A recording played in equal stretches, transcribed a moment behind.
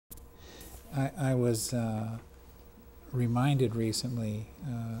I was reminded recently,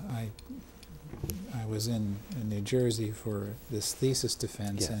 I was in New Jersey for this thesis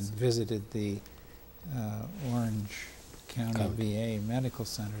defense and visited the Orange County VA Medical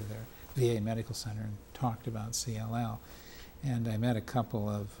Center there, VA Medical Center, and talked about CLL. And I met a couple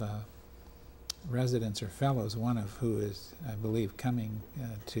of residents or fellows, one of who is, I believe, coming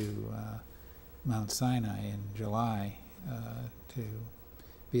to Mount Sinai in July to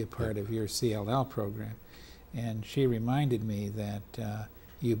be a part of your CLL program. And she reminded me that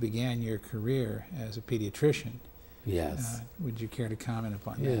you began your career as a pediatrician. Yes. Would you care to comment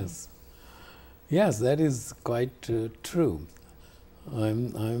upon that? Yes. Yes, that is quite true.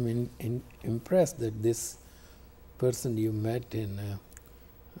 I'm impressed that this person you met in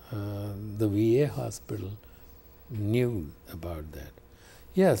the VA hospital knew about that.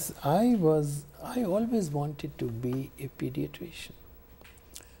 Yes, I always wanted to be a pediatrician.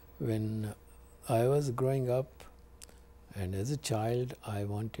 When I was growing up, and as a child, I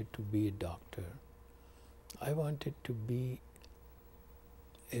wanted to be a doctor. I wanted to be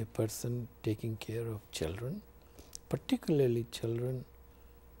a person taking care of children, particularly children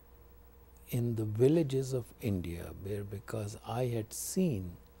in the villages of India, because I had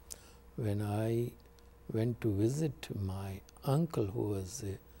seen when I went to visit my uncle, who was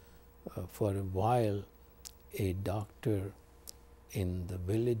for a while a doctor in the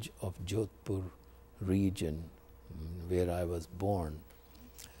village of Jodhpur region where I was born.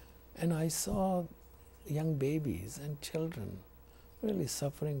 And I saw young babies and children really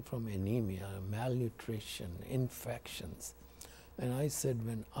suffering from anemia, malnutrition, infections. And I said,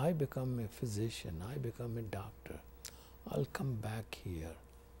 when I become a physician, I become a doctor, I'll come back here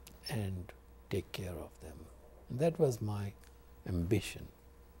and take care of them. And that was my ambition.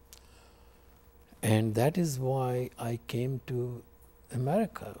 And that is why I came to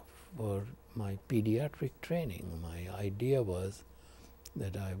America for my pediatric training. My idea was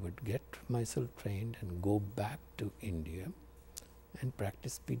that I would get myself trained and go back to India and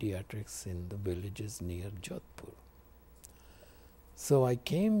practice pediatrics in the villages near Jodhpur. So I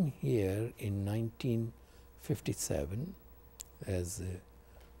came here in 1957 as a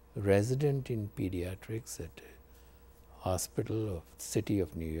resident in pediatrics at a hospital of City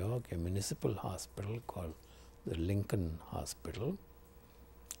of New York, a municipal hospital called the Lincoln Hospital,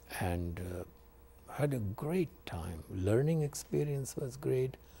 and had a great time. Learning experience was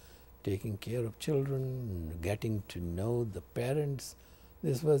great, taking care of children, getting to know the parents.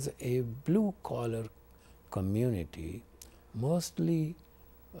 This was a blue-collar community, mostly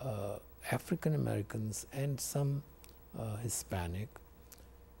African Americans and some Hispanic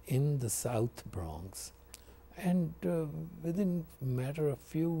in the South Bronx. And within a matter of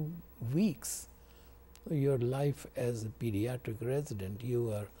few weeks, your life as a pediatric resident,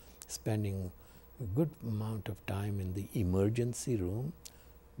 you are spending a good amount of time in the emergency room,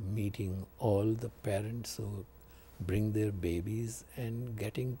 meeting all the parents who bring their babies and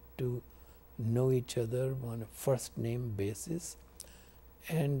getting to know each other on a first name basis.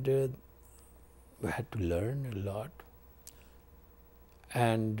 And we had to learn a lot.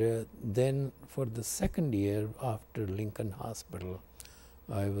 And then for the second year after Lincoln Hospital,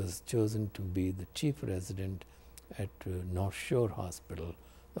 I was chosen to be the chief resident at North Shore Hospital,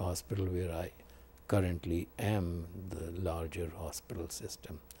 the hospital where I currently am, the larger hospital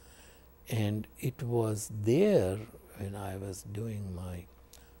system. And it was there when I was doing my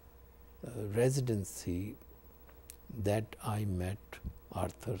residency that I met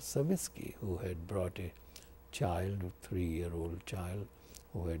Arthur Sawitsky, who had brought a child, a 3-year-old child,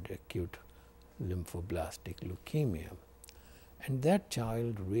 who had acute lymphoblastic leukemia. And that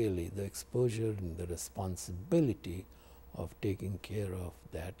child really, the exposure and the responsibility of taking care of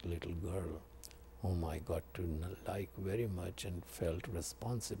that little girl, whom I got to like very much and felt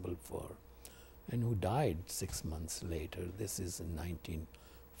responsible for, and who died 6 months later. This is in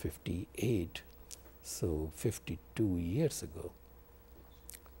 1958, so 52 years ago.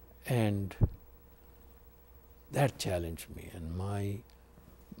 And that challenged me, and my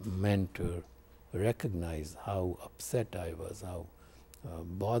mentor recognized how upset I was, how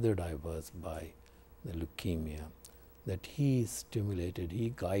bothered I was by the leukemia, that he stimulated, he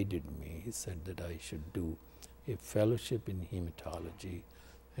guided me. He said that I should do a fellowship in hematology,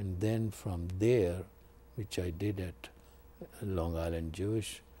 and then from there, which I did at Long Island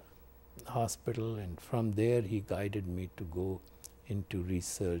Jewish Hospital, and from there he guided me to go into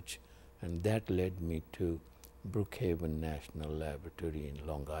research, and that led me to Brookhaven National Laboratory in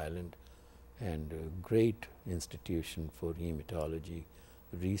Long Island, and a great institution for hematology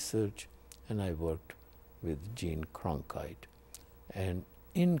research. And I worked with Eugene Cronkite. And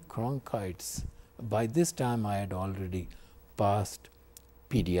in Cronkite's, by this time I had already passed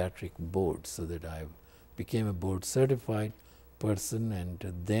pediatric board, so that I became a board certified person,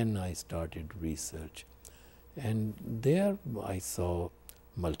 and then I started research. And there I saw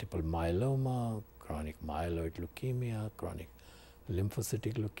multiple myeloma, chronic myeloid leukemia, chronic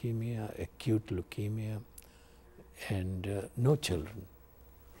lymphocytic leukemia, acute leukemia, and no children.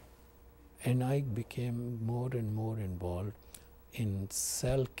 And I became more and more involved in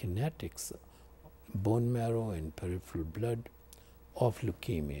cell kinetics, bone marrow and peripheral blood of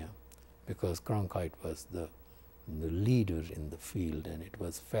leukemia, because Cronkite was the leader in the field, and it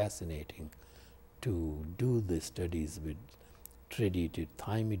was fascinating to do the studies with treated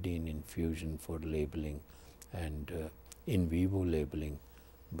thymidine infusion for labeling and in vivo labeling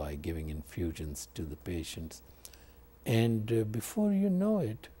by giving infusions to the patients. And before you know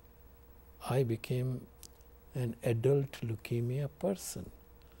it, I became an adult leukemia person,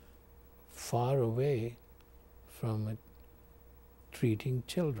 far away from treating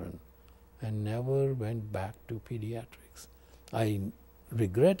children, and never went back to pediatrics. I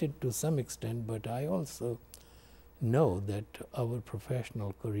regret it to some extent, but I also know that our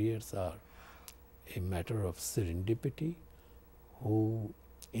professional careers are a matter of serendipity, who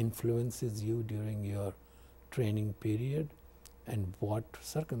influences you during your training period, and what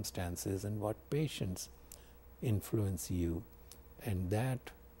circumstances and what patients influence you, and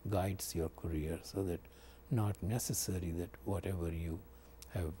that guides your career, so that not necessary that whatever you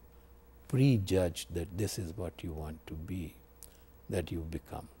have prejudged that this is what you want to be, that you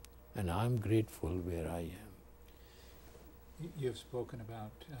become. And I'm grateful where I am. You've spoken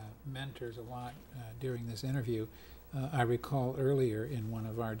about mentors a lot during this interview. I recall earlier in one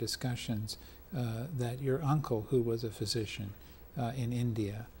of our discussions that your uncle, who was a physician in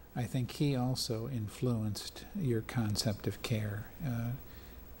India, I think he also influenced your concept of care.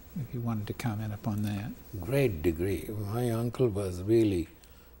 If you wanted to comment upon that. Great degree. My uncle was really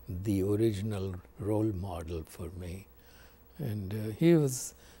the original role model for me. And he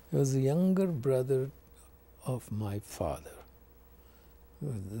was a younger brother of my father.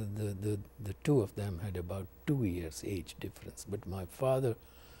 The two of them had about 2 years age difference, but my father,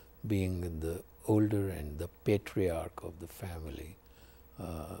 being the older and the patriarch of the family,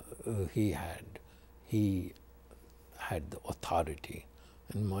 he had the authority,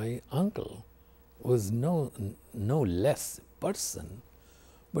 and my uncle was no less person,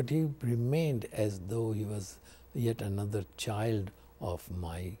 but he remained as though he was yet another child of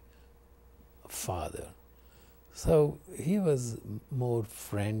my father. So he was more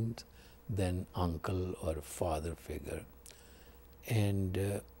friend than uncle or father figure,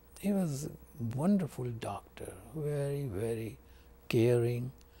 and he was a wonderful doctor, very, very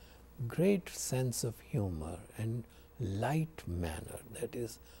caring, great sense of humor and light manner, that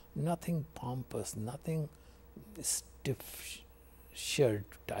is nothing pompous, nothing stiff shirt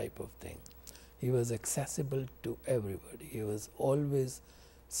type of thing. He was accessible to everybody. He was always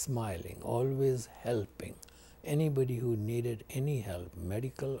smiling, always helping. Anybody who needed any help,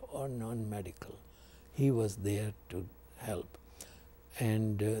 medical or non-medical, he was there to help.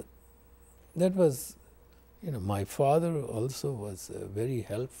 And that was, my father also was a very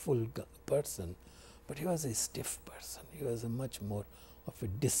helpful person, but he was a stiff person. He was a much more of a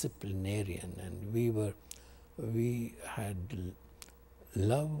disciplinarian, and we had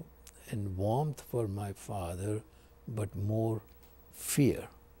love and warmth for my father, but more fear.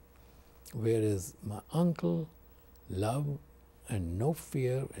 Whereas my uncle, love and no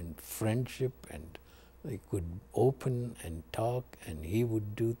fear and friendship, and I could open and talk, and he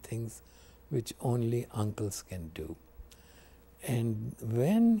would do things which only uncles can do. And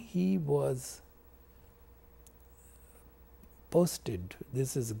when he was posted,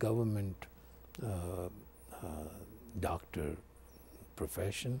 this is a government doctor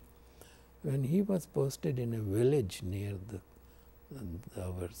profession, when he was posted in a village near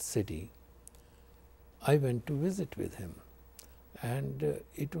our city, I went to visit with him, and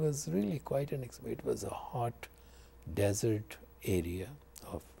it was really quite an experience. It was a hot desert area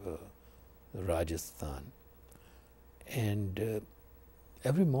of Rajasthan, and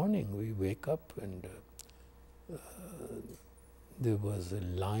every morning we wake up, and there was a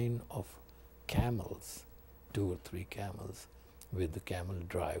line of camels, 2 or 3 camels, with the camel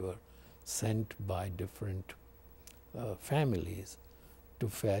driver sent by different families to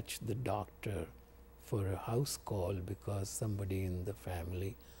fetch the doctor for a house call because somebody in the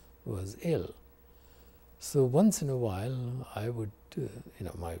family was ill. So once in a while I would,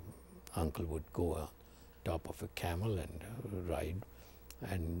 my uncle would go on top of a camel and ride,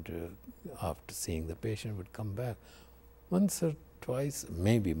 and after seeing the patient would come back. Once or twice,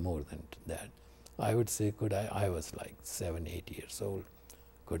 maybe more than that. I would say, could I was like 7, 8 years old.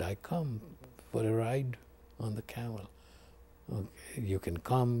 Could I come for a ride on the camel? Okay, you can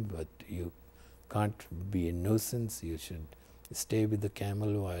come, but you can't be a nuisance. You should stay with the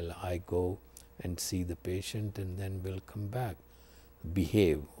camel while I go and see the patient, and then we'll come back.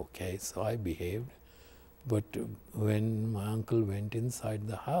 Behave, okay? So I behaved. But when my uncle went inside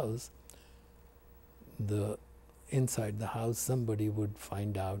the house, inside the house somebody would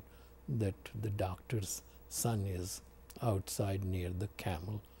find out that the doctor's son is outside near the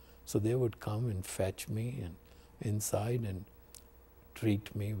camel. So they would come and fetch me and inside and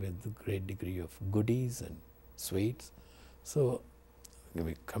treat me with a great degree of goodies and sweets. So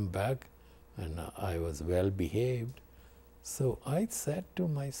we come back and I was well behaved. So I said to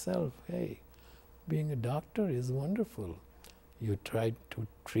myself, hey, being a doctor is wonderful. You try to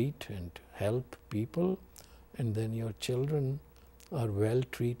treat and help people, and then your children are well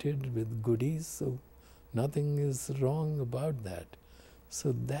treated with goodies, so nothing is wrong about that.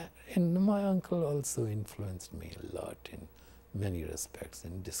 So that, and my uncle also influenced me a lot in many respects,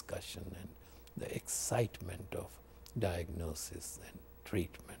 in discussion and the excitement of diagnosis and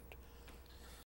treatment.